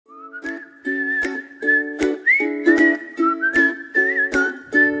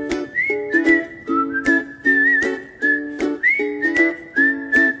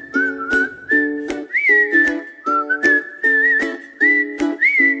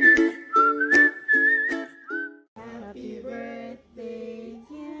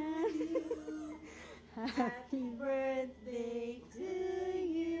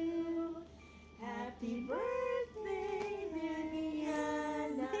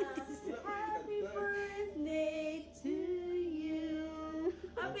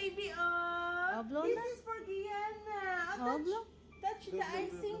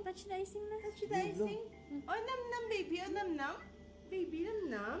Touch the icing na. Touch the icing. Oh, nam-nam, baby. Oh, nam-nam. Baby,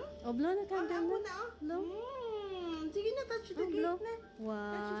 nam-nam. Oh, blow na ka. Ako na, oh. Blow. Sige na, touch the cake Blow. na.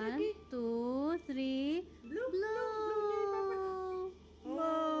 1, 2, 3. Blow, Blow.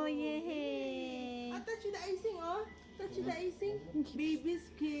 Oh, yay. Touch the icing, oh. Touch the icing.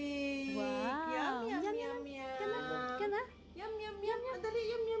 Baby's cake. Wow. Yum, yum, yum, yum. Kana? Yum, yum, yum. Madali,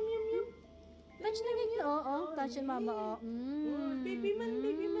 yum, yum, yum, yum. Touch na cake. Oo, touch it, mama. Baby man,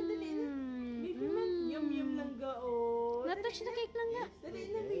 dali na. Baby man, yum, yum lang ga, oh. Na-touch na cake lang nga. Dali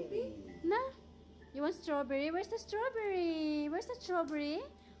na, baby. Na? You want strawberry? Where's the strawberry? Where's the strawberry?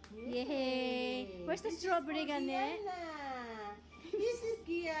 Yay! Where's the strawberry, gani? This is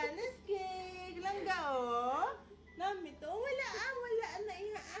Gianna's cake. Langga, oh. Namit, oh. Wala na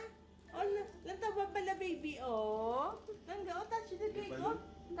iha, Oh, lantawa pala, baby, oh. Langga, oh. Touch the cake, oh.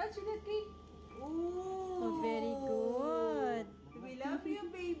 Touch the cake. Oh, very good. We love you,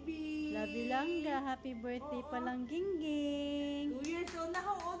 baby. Love you, Langga. Happy birthday pa lang, Gingging. 2 years old na.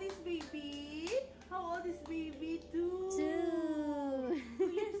 How old is baby? How old is baby? 2. 2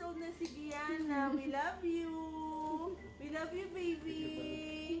 years old na si Gianna. We love you. We love you,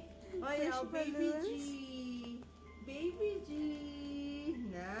 baby. Oh, yeah, baby G. Baby G.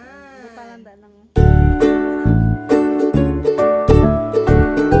 Nice. Napalanda lang.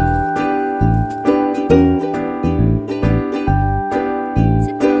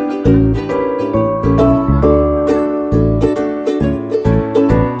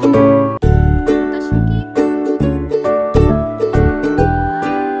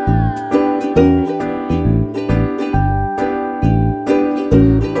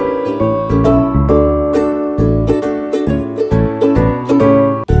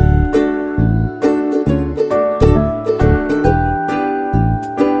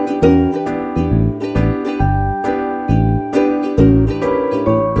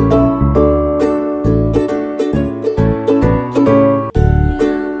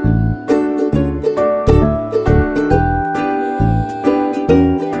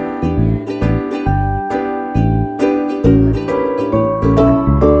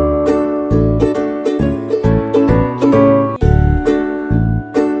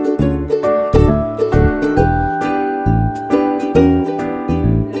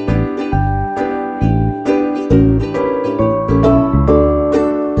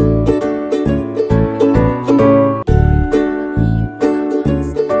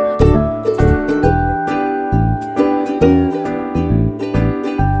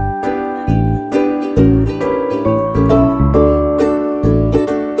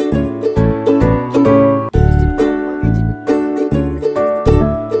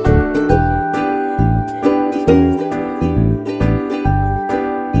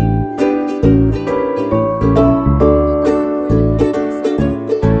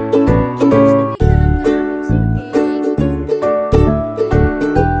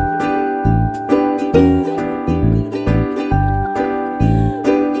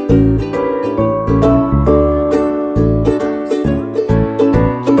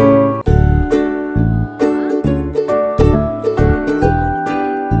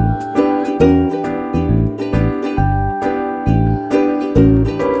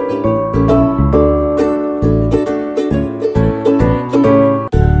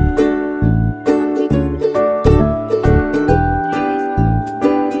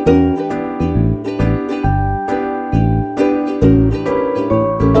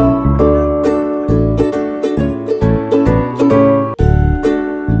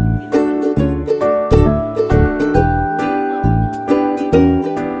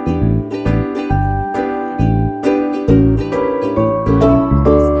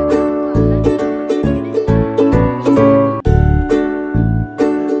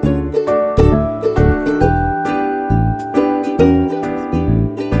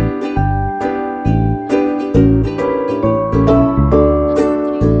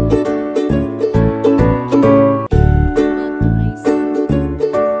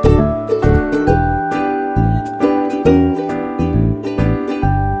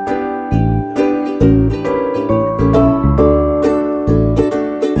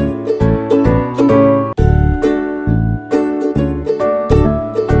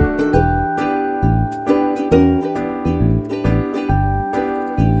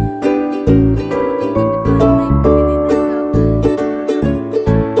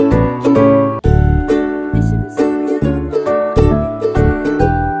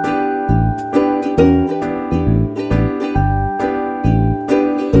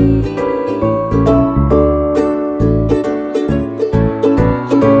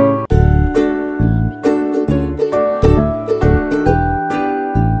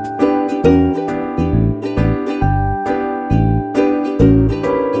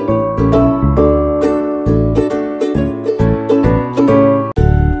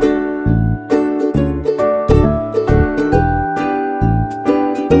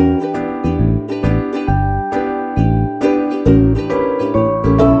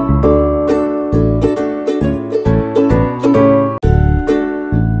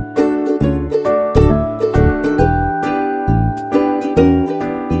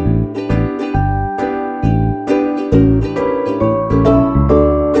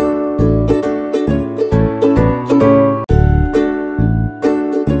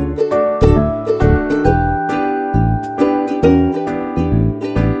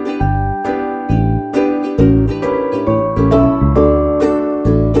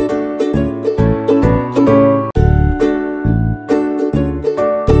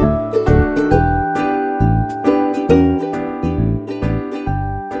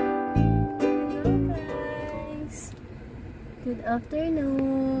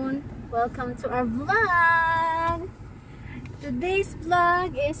 Welcome to our vlog. Today's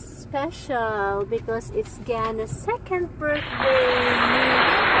vlog is special because it's Gianna's second birthday.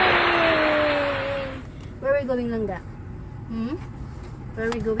 Yay! Where are we going, Langga? Where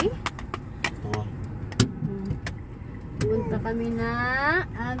are we going? Punta kami na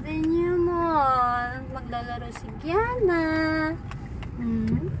Avenue Mall. Maglalaro si Gianna.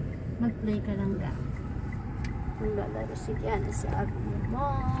 Mag-play ka, Langga. Maglalaro si Gianna sa Avenue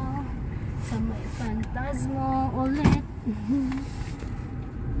Mall. Sa may Phantasmo ulit.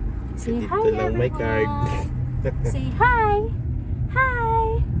 Say hi, everyone. My card. Say hi.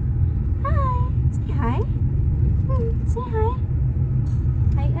 Hi. Hi. Say hi. Say hi.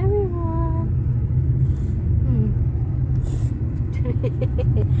 Hi, everyone.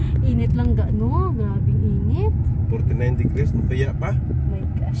 Init lang ga, no? Grabing init. 49 degrees, kaya pa? Oh my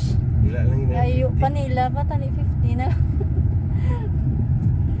gosh. Ila lang yun. Ayo pa nila pa, tani 50 na.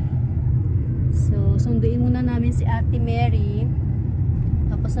 So, sunduin muna namin si Ate Mary.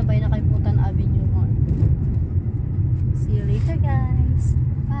 Tapos sabay na kay Putan Avenue Mall. See you later, guys.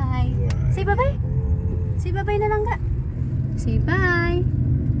 Bye. Say bye-bye. Say bye-bye na lang, ga. Say bye.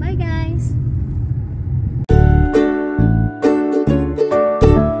 Bye, guys.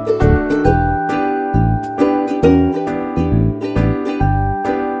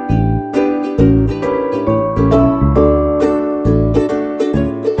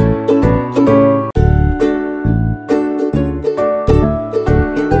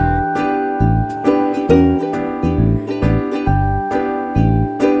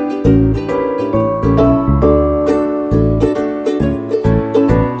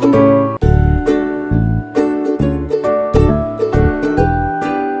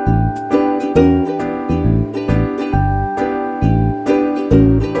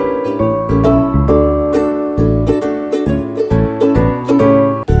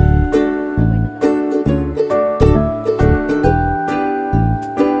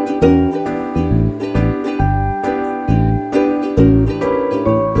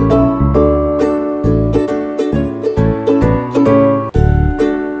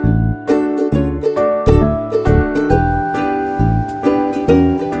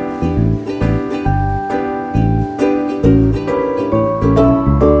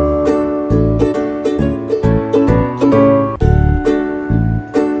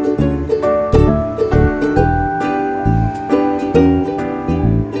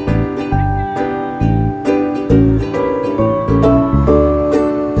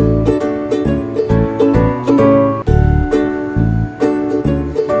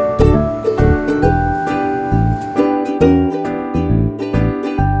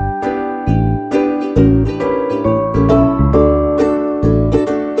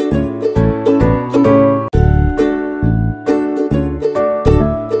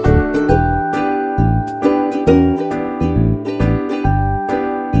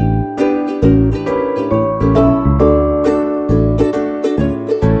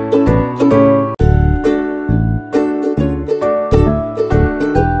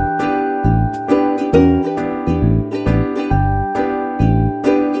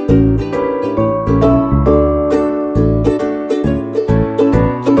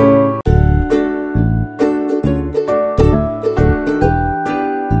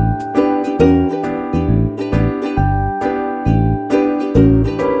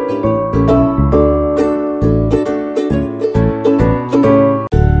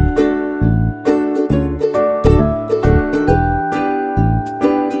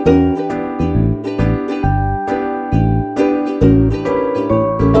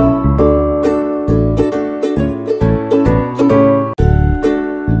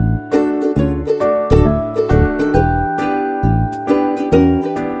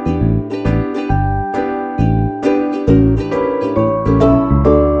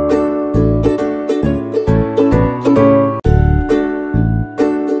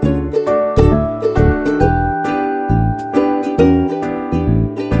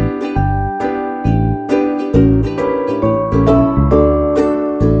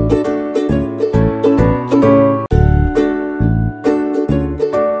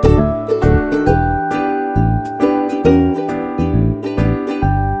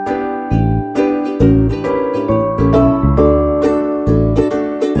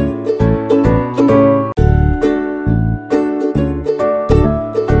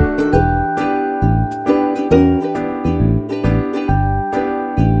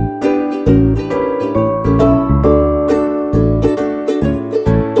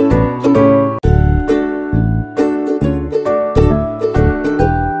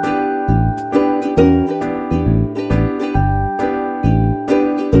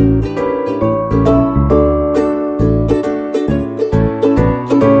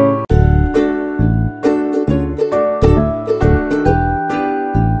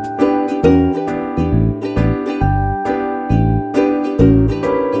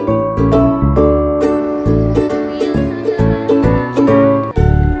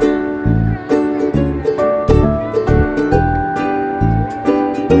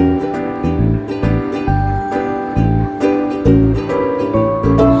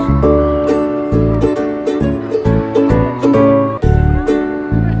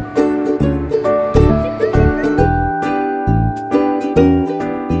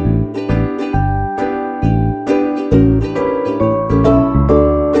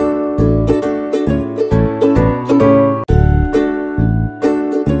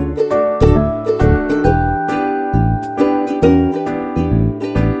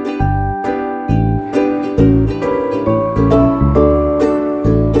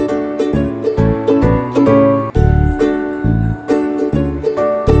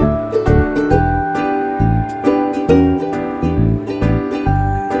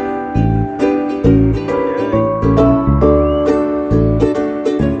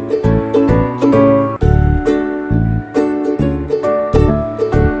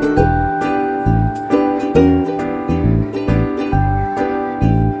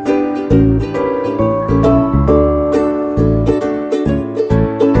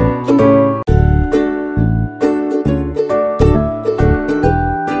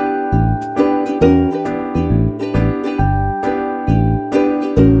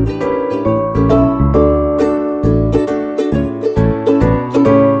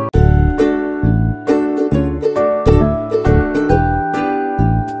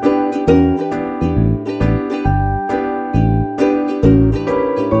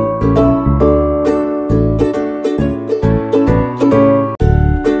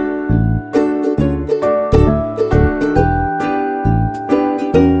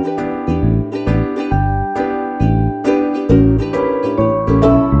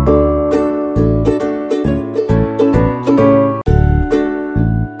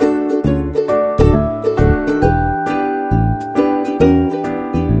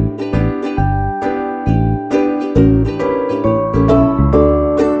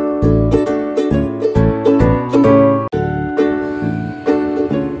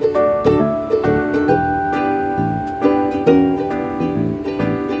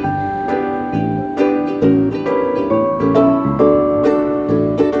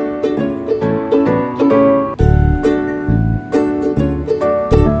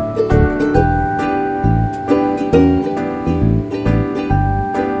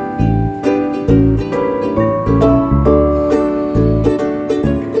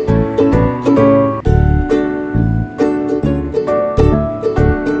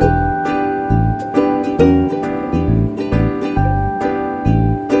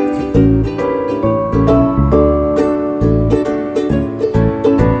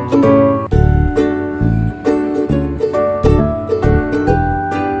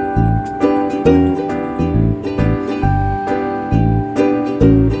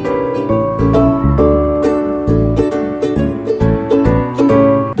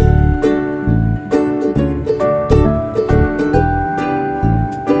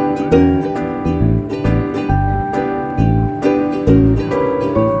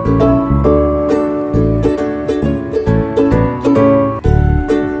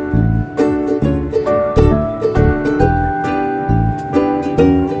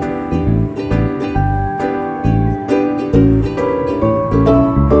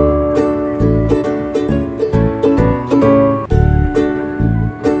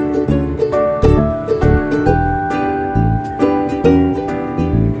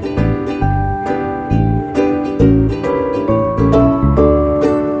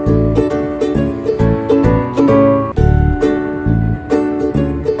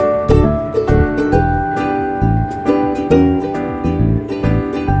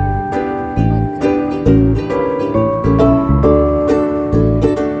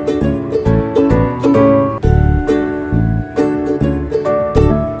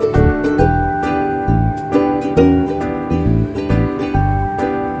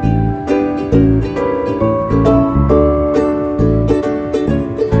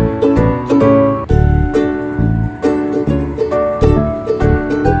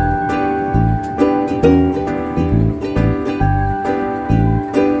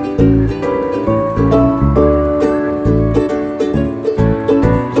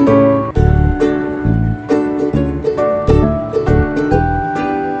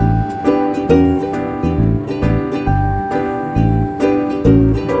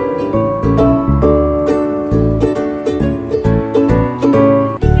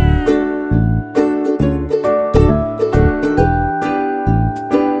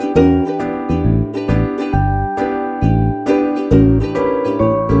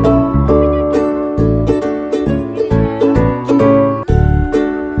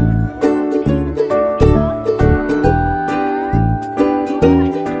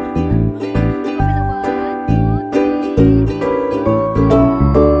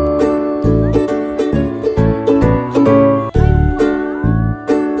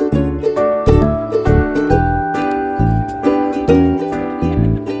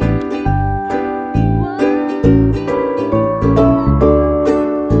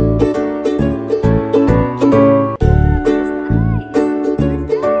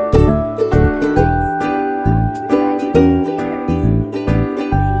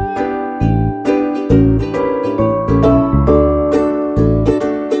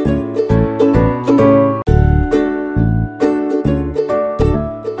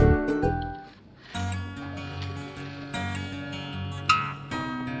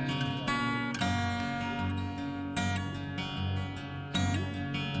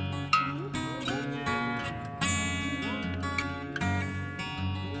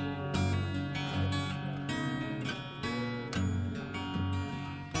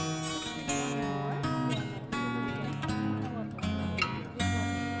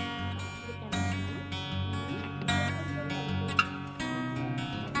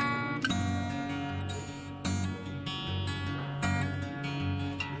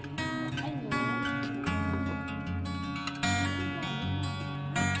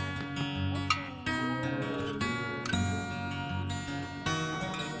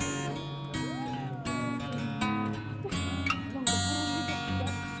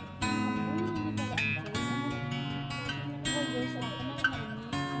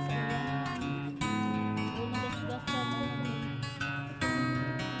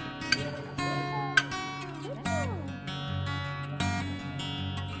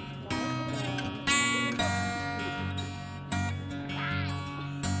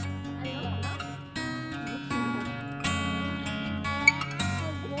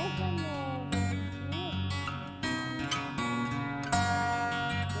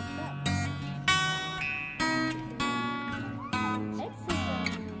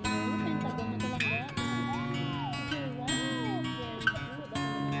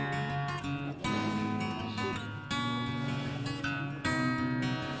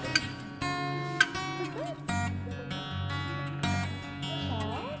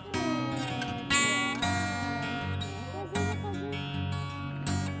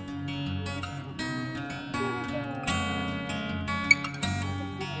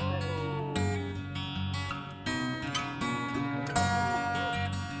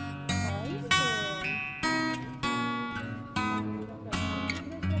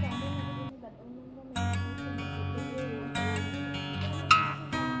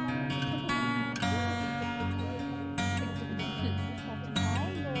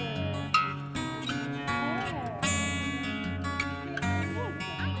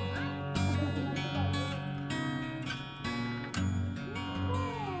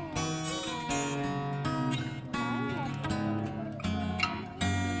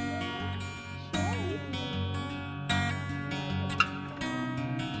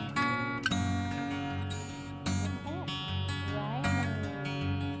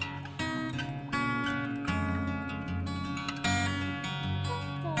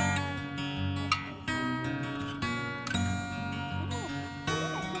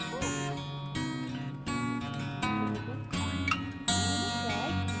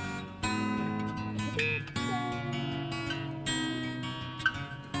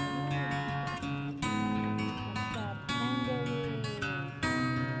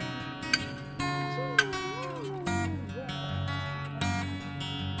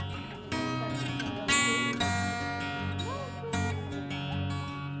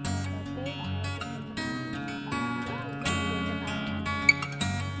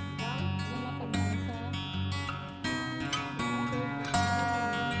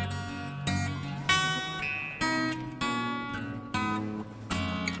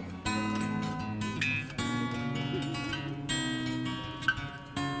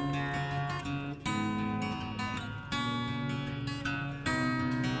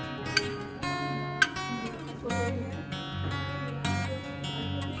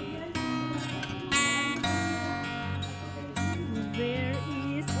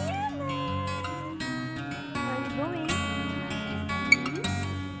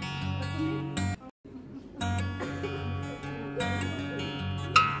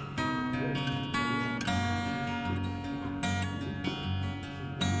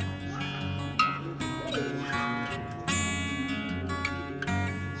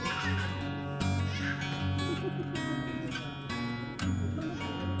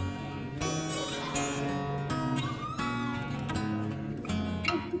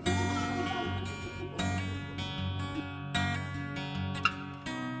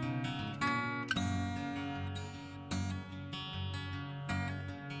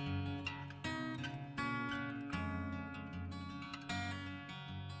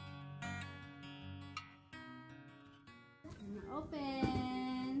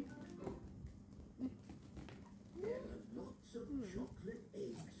 Open. There are lots of chocolate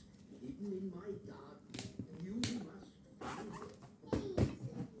eggs hidden in my garden. You must find them.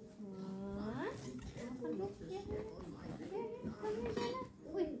 What? Be careful not to step on my little plants.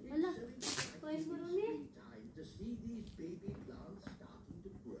 Uy, wala. It's so Toys mo exciting rin eh. time to see these baby plants starting to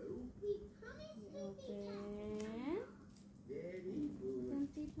grow. Open. Very good.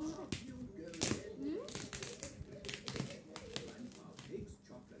 Kunti po. Off you go then. Hmm? Grandpa Pig's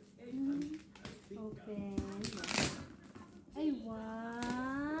chocolate egg hunt has begun. Open. Ay, wow!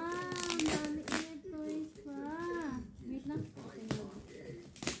 Ang dami na toys pa. Wait lang.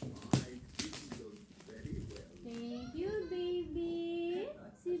 Thank you, baby.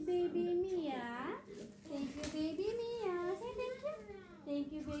 Si baby Mia. Thank you, baby Mia. Say thank you. Thank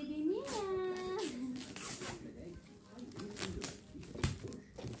you, baby Mia.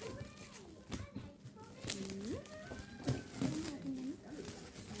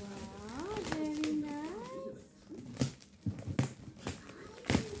 Wow, very nice.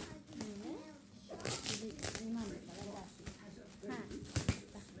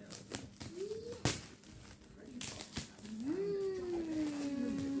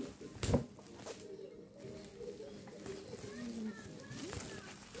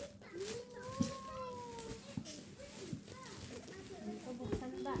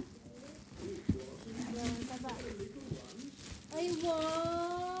 Ay,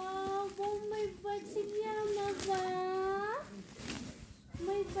 wow! Oh, may bike si Gianna ba?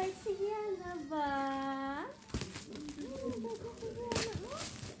 May bike si Gianna ba? May bike na si Gianna, oh.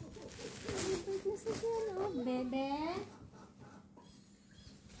 May bike na si Gianna, oh. Bebe?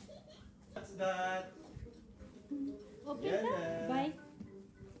 What's that? Okay ka? Gianna. Bye.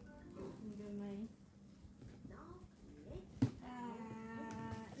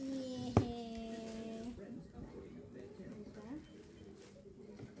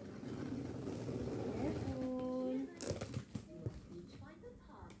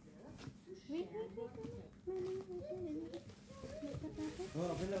 Oh,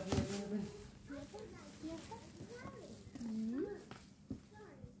 open.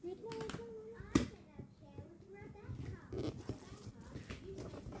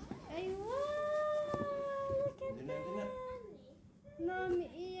 Ay, wow! Look at Dina. that! Nami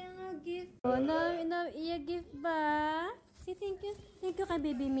iya nga gift. Oh, nami iya gift ba? Say thank you. Thank you kay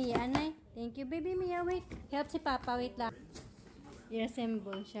baby Mia, anay. Thank you, baby Mia. Wait. Help si Papa. Wait lang.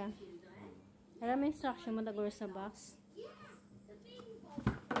 I-assemble siya. Alam mo instruction mo naguro sa box?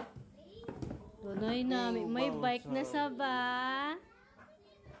 Tunay namin. May bike na sa ba?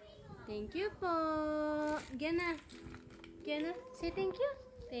 Thank you po. Gianna. Gianna, say thank you.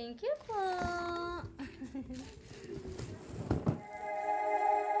 Thank you po.